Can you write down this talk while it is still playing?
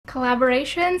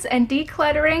Collaborations and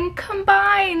decluttering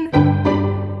combine!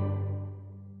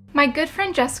 My good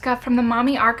friend Jessica from the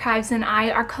Mommy Archives and I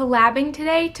are collabing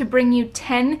today to bring you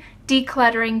 10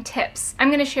 decluttering tips. I'm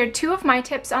going to share 2 of my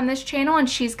tips on this channel and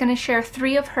she's going to share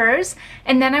 3 of hers,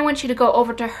 and then I want you to go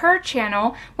over to her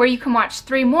channel where you can watch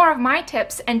 3 more of my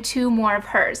tips and 2 more of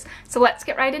hers. So let's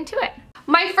get right into it.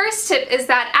 My first tip is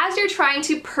that as you're trying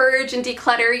to purge and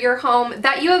declutter your home,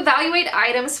 that you evaluate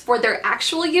items for their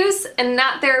actual use and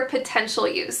not their potential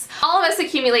use. All of us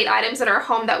accumulate items in our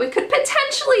home that we could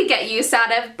potentially get use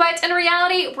out of, but in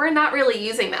reality, we're not really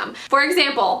using them. For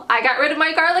example, I got rid of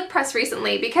my garlic press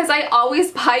recently because I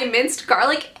always buy minced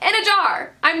garlic in a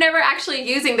jar. I'm never actually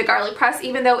using the garlic press,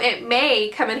 even though it may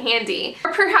come in handy.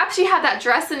 Or perhaps you have that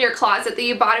dress in your closet that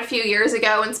you bought a few years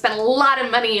ago and spent a lot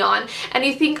of money on, and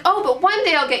you think, oh, but one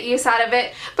day I'll get use out of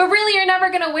it, but really you're never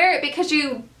gonna wear it because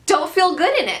you don't feel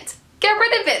good in it. Get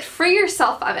rid of it, free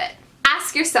yourself of it.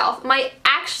 Ask yourself, am I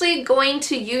actually going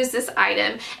to use this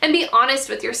item? And be honest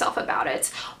with yourself about it.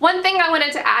 One thing I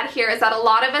wanted to add here is that a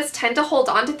lot of us tend to hold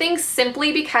on to things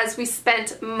simply because we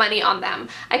spent money on them.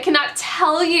 I cannot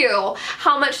tell you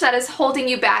how much that is holding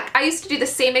you back. I used to do the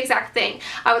same exact thing.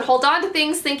 I would hold on to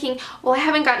things thinking, well, I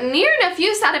haven't gotten near enough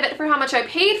use out of it for how much I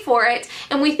paid for it,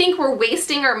 and we think we're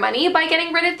wasting our money by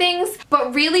getting rid of things,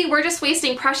 but really we're just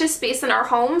wasting precious space in our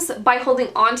homes by holding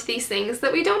on to these things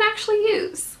that we don't actually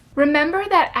use. Remember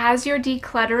that as you're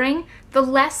decluttering, the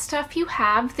less stuff you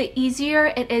have, the easier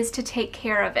it is to take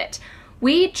care of it.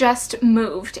 We just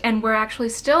moved and we're actually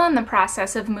still in the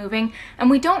process of moving, and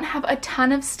we don't have a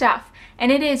ton of stuff,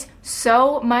 and it is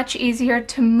so much easier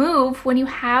to move when you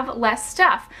have less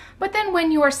stuff. But then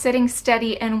when you are sitting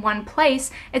steady in one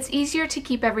place, it's easier to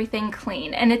keep everything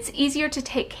clean and it's easier to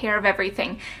take care of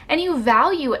everything, and you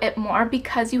value it more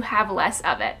because you have less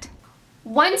of it.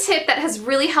 One tip that has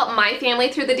really helped my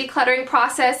family through the decluttering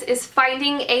process is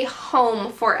finding a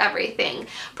home for everything.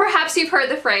 Perhaps you've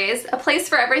heard the phrase, a place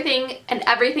for everything and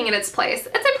everything in its place.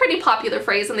 It's a pretty popular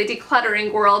phrase in the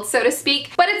decluttering world, so to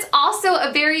speak, but it's also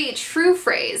a very true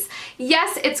phrase.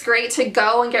 Yes, it's great to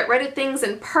go and get rid of things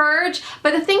and purge,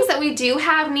 but the things that we do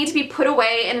have need to be put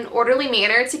away in an orderly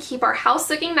manner to keep our house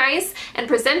looking nice and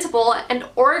presentable and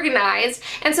organized,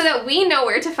 and so that we know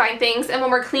where to find things, and when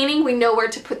we're cleaning, we know where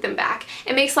to put them back.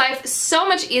 It makes life so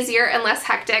much easier and less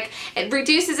hectic. It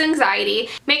reduces anxiety.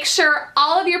 Make sure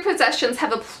all of your possessions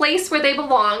have a place where they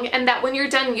belong, and that when you're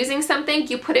done using something,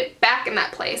 you put it back in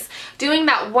that place. Doing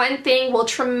that one thing will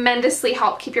tremendously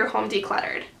help keep your home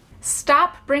decluttered.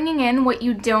 Stop bringing in what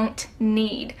you don't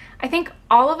need. I think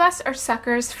all of us are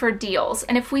suckers for deals,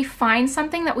 and if we find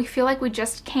something that we feel like we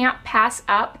just can't pass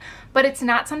up, but it's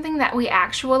not something that we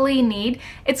actually need,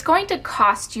 it's going to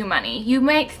cost you money. You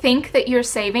might think that you're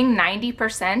saving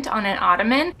 90% on an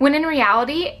ottoman, when in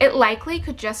reality, it likely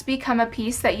could just become a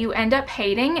piece that you end up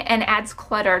hating and adds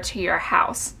clutter to your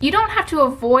house. You don't have to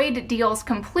avoid deals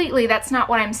completely, that's not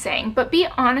what I'm saying, but be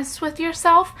honest with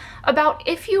yourself about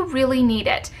if you really need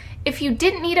it. If you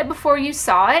didn't need it before you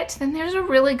saw it, then there's a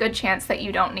really good chance that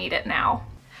you don't need it now.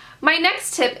 My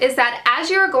next tip is that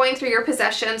as you're going through your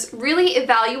possessions, really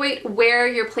evaluate where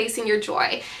you're placing your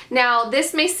joy. Now,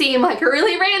 this may seem like a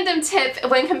really random tip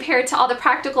when compared to all the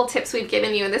practical tips we've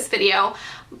given you in this video,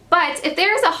 but if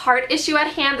there is a heart issue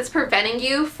at hand that's preventing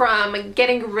you from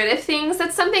getting rid of things,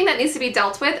 that's something that needs to be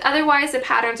dealt with. Otherwise, the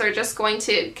patterns are just going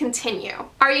to continue.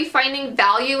 Are you finding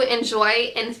value and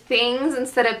joy in things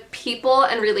instead of people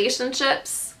and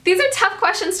relationships? These are tough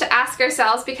questions to ask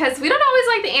ourselves because we don't always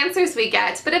like the answers we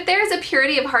get, but if there is a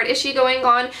purity of heart issue going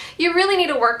on, you really need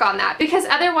to work on that, because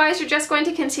otherwise you're just going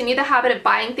to continue the habit of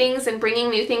buying things and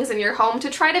bringing new things in your home to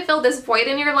try to fill this void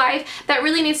in your life that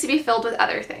really needs to be filled with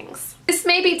other things. This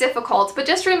may be difficult, but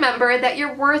just remember that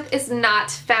your worth is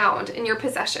not found in your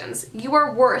possessions. You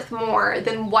are worth more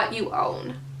than what you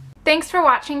own. Thanks for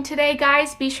watching today,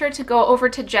 guys. Be sure to go over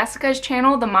to Jessica's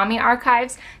channel, The Mommy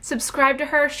Archives. Subscribe to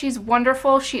her. She's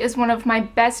wonderful. She is one of my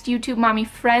best YouTube mommy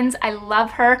friends. I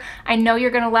love her. I know you're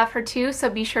going to love her too,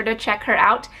 so be sure to check her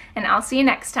out, and I'll see you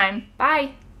next time.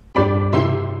 Bye!